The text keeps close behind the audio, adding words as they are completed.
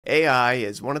AI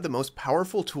is one of the most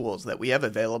powerful tools that we have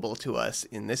available to us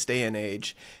in this day and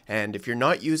age, and if you're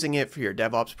not using it for your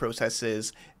DevOps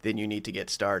processes, then you need to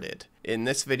get started. In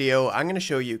this video, I'm going to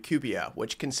show you Kubiya,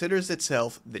 which considers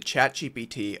itself the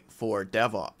ChatGPT for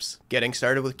DevOps. Getting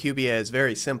started with Kubiya is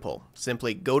very simple.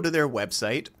 Simply go to their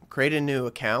website, create a new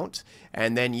account,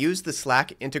 and then use the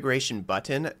Slack integration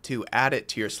button to add it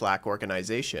to your Slack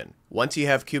organization. Once you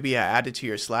have Kubiya added to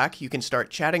your Slack, you can start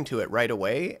chatting to it right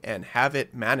away and have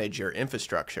it manage your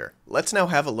infrastructure. Let's now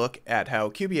have a look at how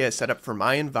Kubiya is set up for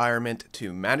my environment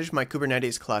to manage my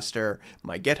Kubernetes cluster,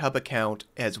 my GitHub account,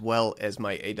 as well as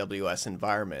my AWS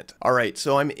environment. Alright,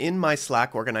 so I'm in my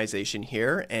Slack organization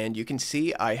here, and you can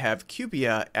see I have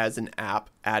Kubiya as an app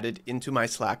added into my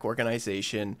Slack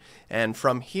organization, and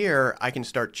from here I can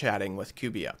start chatting with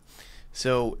Kubiya.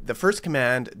 So the first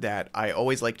command that I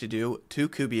always like to do to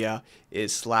Kubiya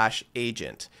is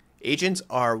 /agent. Agents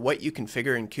are what you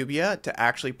configure in Kubiya to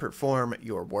actually perform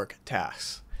your work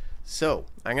tasks. So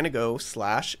I'm going to go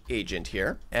 /agent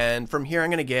here, and from here I'm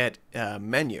going to get a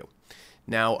menu.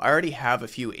 Now I already have a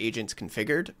few agents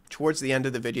configured. Towards the end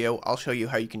of the video I'll show you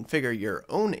how you configure your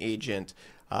own agent,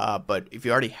 but if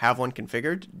you already have one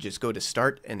configured, just go to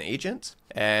Start an Agent.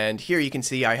 And here you can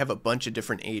see I have a bunch of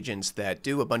different agents that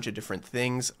do a bunch of different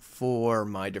things for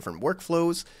my different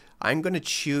workflows. I'm going to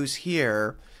choose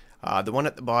here the one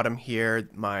at the bottom here,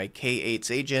 my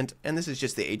K8s agent, and this is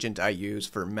just the agent I use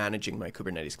for managing my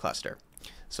Kubernetes cluster.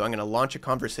 So I'm going to launch a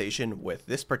conversation with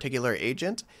this particular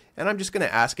agent, and I'm just going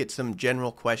to ask it some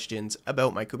general questions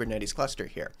about my Kubernetes cluster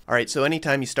here. All right, so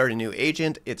anytime you start a new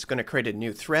agent, it's going to create a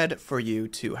new thread for you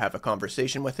to have a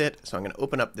conversation with it. So I'm going to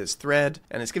open up this thread,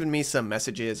 and it's given me some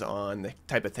messages on the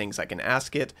type of things I can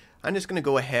ask it. I'm just going to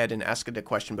go ahead and ask it a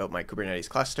question about my Kubernetes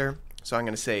cluster. So I'm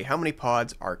going to say, how many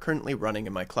pods are currently running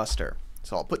in my cluster?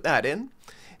 So I'll put that in,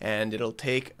 and it'll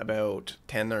take about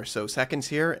 10 or so seconds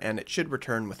here, and it should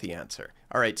return with the answer.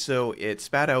 All right, so it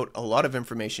spat out a lot of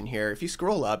information here. If you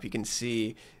scroll up, you can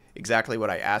see exactly what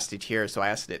I asked it here. So I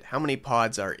asked it how many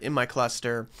pods are in my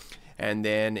cluster, and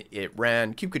then it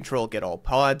ran kubectl get all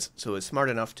pods, so it's smart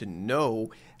enough to know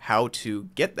how to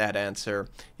get that answer.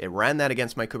 It ran that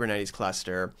against my Kubernetes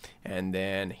cluster, and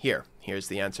then here's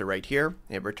the answer right here.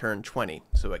 It returned 20,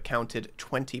 so it counted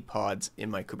 20 pods in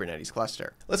my Kubernetes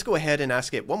cluster. Let's go ahead and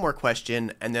ask it one more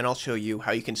question, and then I'll show you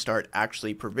how you can start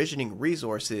actually provisioning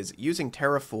resources using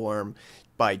Terraform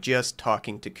by just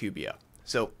talking to Kubiya.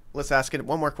 So let's ask it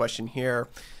one more question here.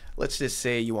 Let's just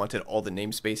say you wanted all the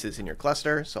namespaces in your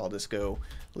cluster, so I'll just go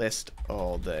list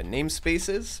all the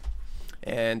namespaces,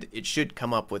 and it should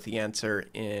come up with the answer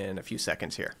in a few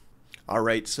seconds here.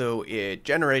 Alright, so it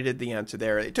generated the answer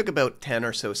there. It took about 10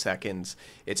 or so seconds.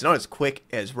 It's not as quick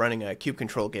as running a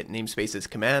kubectl get namespaces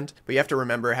command, but you have to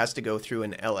remember it has to go through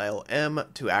an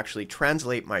LLM to actually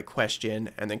translate my question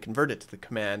and then convert it to the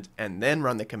command and then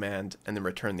run the command and then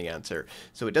return the answer.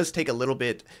 So it does take a little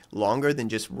bit longer than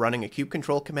just running a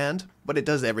kubectl command, but it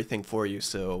does everything for you,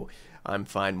 so I'm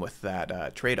fine with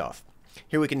that trade-off.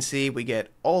 Here we can see we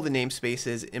get all the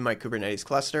namespaces in my Kubernetes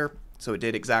cluster. So it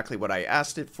did exactly what I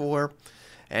asked it for,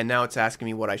 and now it's asking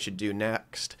me what I should do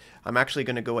next. I'm actually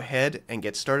going to go ahead and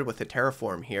get started with the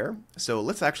Terraform here. So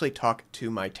let's actually talk to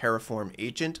my Terraform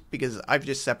agent, because I've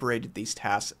just separated these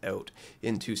tasks out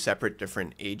into separate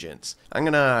different agents. I'm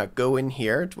going to go in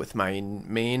here with my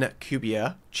main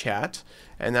Kubiya chat,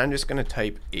 and then I'm just going to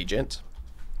type agent.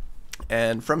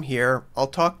 And from here, I'll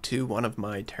talk to one of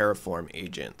my Terraform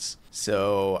agents.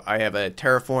 So I have a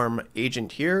Terraform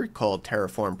agent here called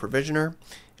Terraform Provisioner.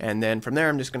 And then from there,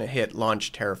 I'm just going to hit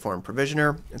Launch Terraform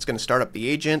Provisioner. It's going to start up the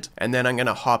agent, and then I'm going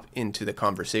to hop into the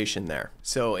conversation there.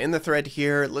 So in the thread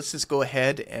here, let's just go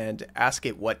ahead and ask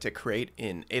it what to create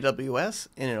in AWS,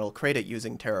 and it'll create it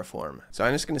using Terraform. So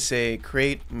I'm just going to say,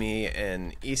 create me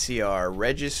an ECR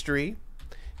registry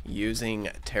using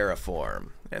Terraform.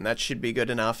 And that should be good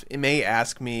enough. It may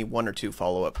ask me one or two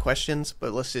follow-up questions,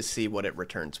 but let's just see what it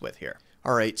returns with here.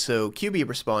 Alright, so Kubi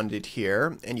responded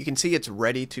here, and you can see it's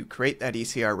ready to create that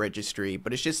ECR registry,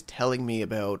 but it's just telling me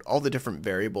about all the different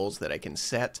variables that I can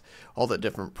set, all the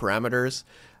different parameters.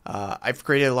 I've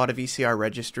created a lot of ECR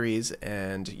registries,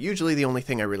 and usually the only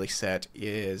thing I really set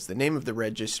is the name of the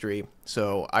registry.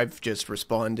 So I've just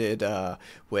responded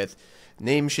with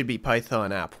name should be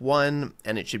Python app 1,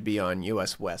 and it should be on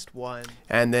US West 1,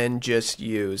 and then just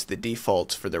use the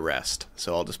defaults for the rest.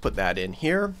 So I'll just put that in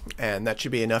here, and that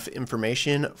should be enough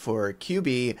information for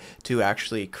Kubi to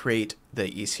actually create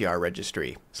the ECR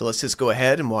registry. So let's just go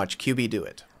ahead and watch Kubi do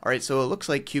it. Alright, so it looks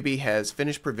like Kubi has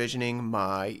finished provisioning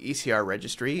my ECR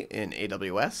registry in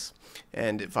AWS.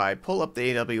 And if I pull up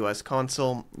the AWS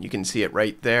console, you can see it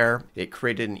right there. It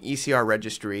created an ECR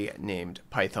registry named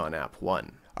Python App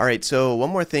 1. Alright, so one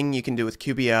more thing you can do with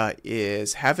Kubiya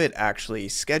is have it actually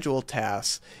schedule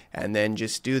tasks and then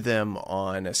just do them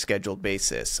on a scheduled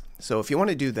basis. So if you want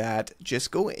to do that,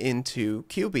 just go into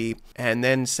Kubi and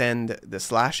then send the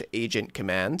 /agent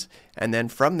command, and then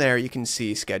from there you can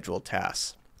see scheduled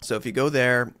tasks. So if you go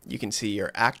there, you can see your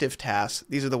active tasks.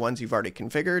 These are the ones you've already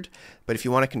configured, but if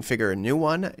you want to configure a new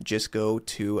one, just go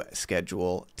to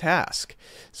schedule task.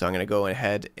 So I'm going to go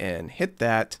ahead and hit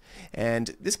that,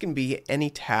 and this can be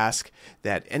any task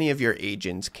that any of your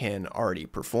agents can already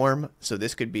perform. So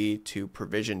this could be to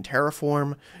provision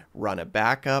Terraform, run a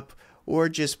backup, or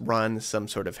just run some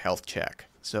sort of health check.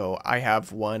 So I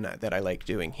have one that I like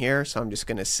doing here, so I'm just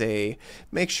going to say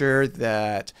make sure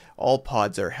that all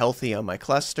pods are healthy on my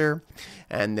cluster,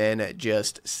 and then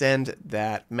just send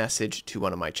that message to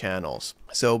one of my channels.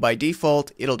 So by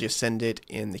default it'll just send it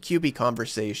in the Kubi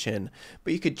conversation,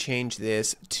 but you could change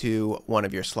this to one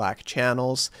of your Slack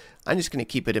channels. I'm just going to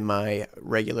keep it in my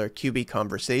regular Kubi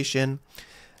conversation.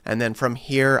 And then from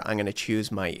here, I'm going to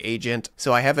choose my agent.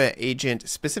 So I have an agent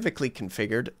specifically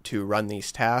configured to run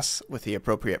these tasks with the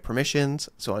appropriate permissions.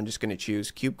 So I'm just going to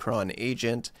choose Cron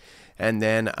agent. And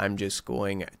then I'm just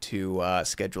going to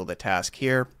schedule the task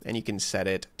here. And you can set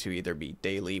it to either be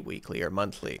daily, weekly, or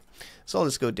monthly. So I'll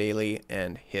just go daily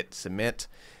and hit submit.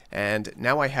 And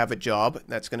now I have a job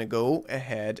that's going to go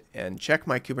ahead and check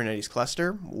my Kubernetes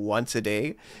cluster once a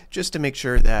day, just to make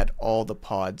sure that all the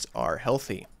pods are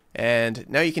healthy. And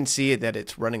now you can see that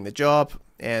it's running the job,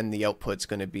 and the output's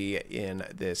going to be in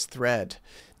this thread.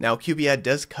 Now Kubiya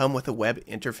does come with a web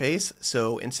interface,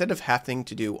 so instead of having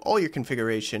to do all your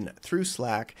configuration through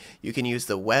Slack, you can use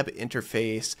the web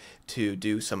interface to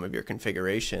do some of your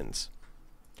configurations.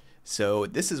 So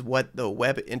this is what the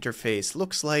web interface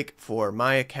looks like for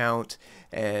my account,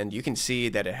 and you can see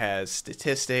that it has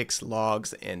statistics,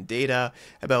 logs, and data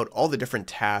about all the different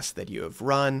tasks that you have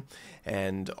run,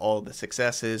 and all the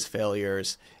successes,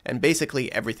 failures, and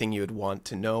basically everything you would want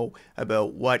to know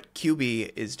about what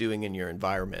Kubi is doing in your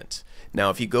environment.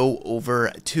 Now if you go over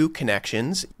to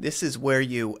connections, this is where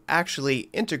you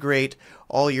actually integrate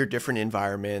all your different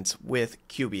environments with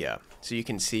Kubiya. So you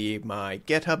can see my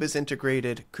GitHub is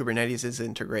integrated, Kubernetes is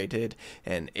integrated,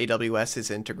 and AWS is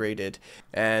integrated.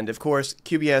 And of course,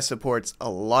 Kubiya supports a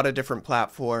lot of different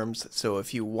platforms. So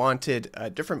if you wanted a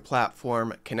different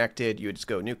platform connected, you would just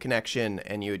go new connection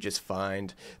and you would just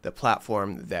find the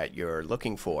platform that you're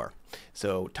looking for.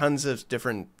 So tons of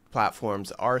different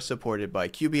platforms are supported by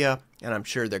Kubiya, and I'm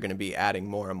sure they're going to be adding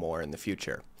more and more in the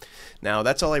future. Now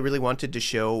that's all I really wanted to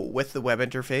show with the web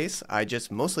interface. I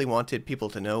just mostly wanted people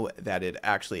to know that it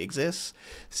actually exists.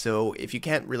 So if you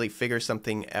can't really figure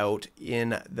something out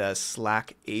in the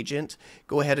Slack agent,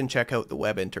 go ahead and check out the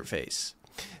web interface.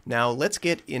 Now let's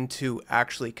get into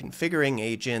actually configuring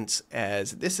agents,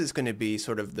 as this is going to be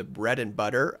sort of the bread and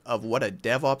butter of what a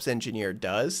DevOps engineer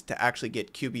does to actually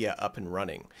get Kubiya up and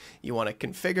running. You want to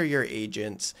configure your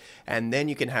agents, and then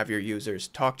you can have your users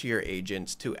talk to your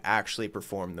agents to actually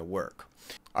perform the work.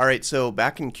 Alright, so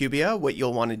back in Kubiya, what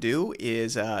you'll want to do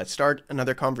is start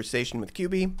another conversation with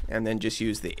Kubi, and then just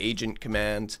use the agent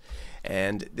command,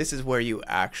 and this is where you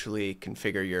actually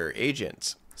configure your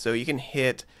agents. So you can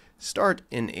hit start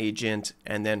an agent,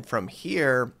 and then from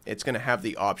here it's going to have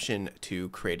the option to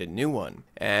create a new one.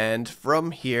 And from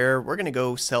here we're going to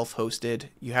go self-hosted.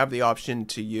 You have the option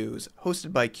to use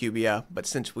hosted by Kubiya, but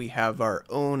since we have our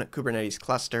own Kubernetes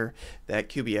cluster that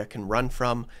Kubiya can run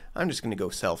from, I'm just going to go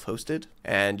self-hosted,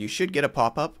 and you should get a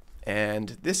pop-up.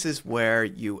 And this is where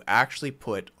you actually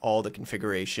put all the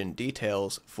configuration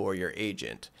details for your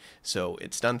agent. So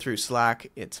it's done through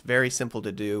Slack. It's very simple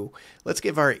to do. Let's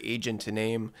give our agent a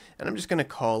name, and I'm just going to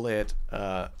call it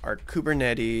our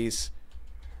Kubernetes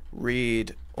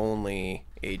read-only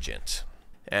agent.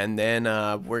 And then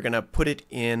we're going to put it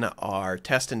in our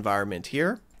test environment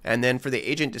here. And then for the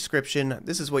agent description,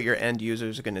 this is what your end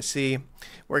users are going to see.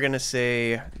 We're going to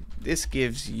say this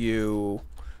gives you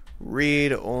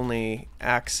read-only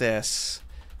access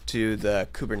to the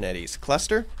Kubernetes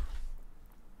cluster.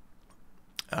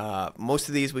 Most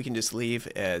of these we can just leave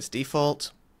as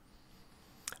default.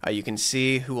 You can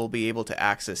see who will be able to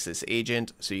access this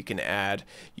agent, so you can add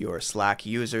your Slack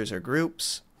users or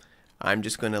groups. I'm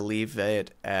just going to leave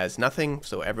it as nothing,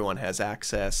 so everyone has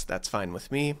access. That's fine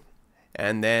with me.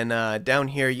 And then down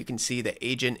here you can see the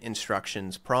agent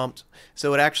instructions prompt.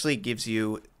 So it actually gives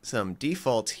you some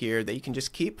defaults here that you can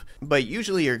just keep, but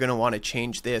usually you're going to want to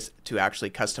change this to actually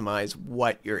customize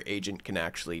what your agent can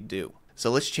actually do. So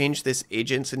let's change this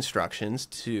agent's instructions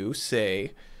to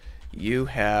say you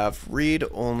have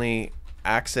read-only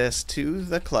access to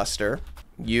the cluster.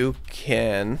 You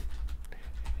can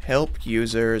help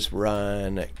users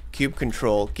run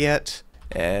kube get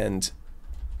and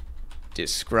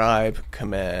describe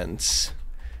commands.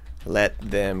 Let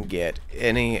them get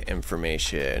any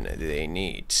information they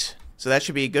need. So that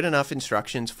should be good enough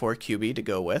instructions for Kubi to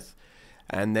go with.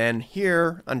 And then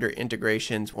here under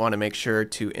integrations, want to make sure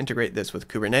to integrate this with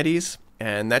Kubernetes,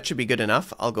 and that should be good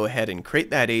enough. I'll go ahead and create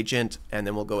that agent, and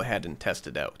then we'll go ahead and test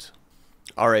it out.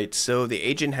 All right, so the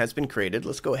agent has been created.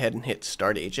 Let's go ahead and hit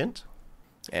Start Agent.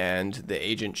 And the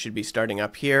agent should be starting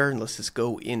up here. Let's just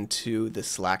go into the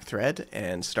Slack thread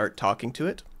and start talking to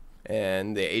it.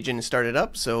 And the agent is started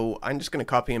up, so I'm just going to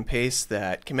copy and paste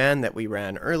that command that we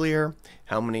ran earlier.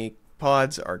 How many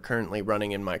pods are currently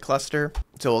running in my cluster?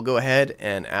 So we'll go ahead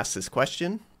and ask this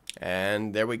question.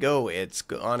 And there we go. It's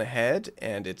gone ahead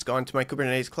and it's gone to my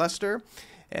Kubernetes cluster.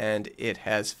 And it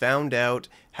has found out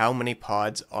how many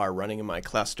pods are running in my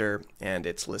cluster, and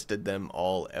it's listed them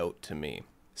all out to me.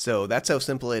 So that's how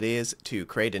simple it is to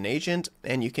create an agent,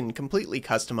 and you can completely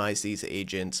customize these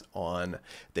agents on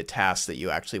the tasks that you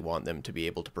actually want them to be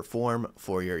able to perform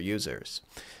for your users.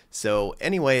 So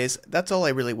anyways, that's all I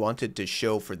really wanted to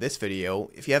show for this video.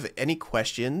 If you have any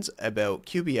questions about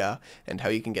Kubiya and how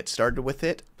you can get started with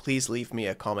it, please leave me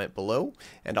a comment below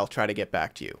and I'll try to get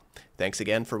back to you. Thanks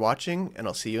again for watching, and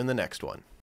I'll see you in the next one.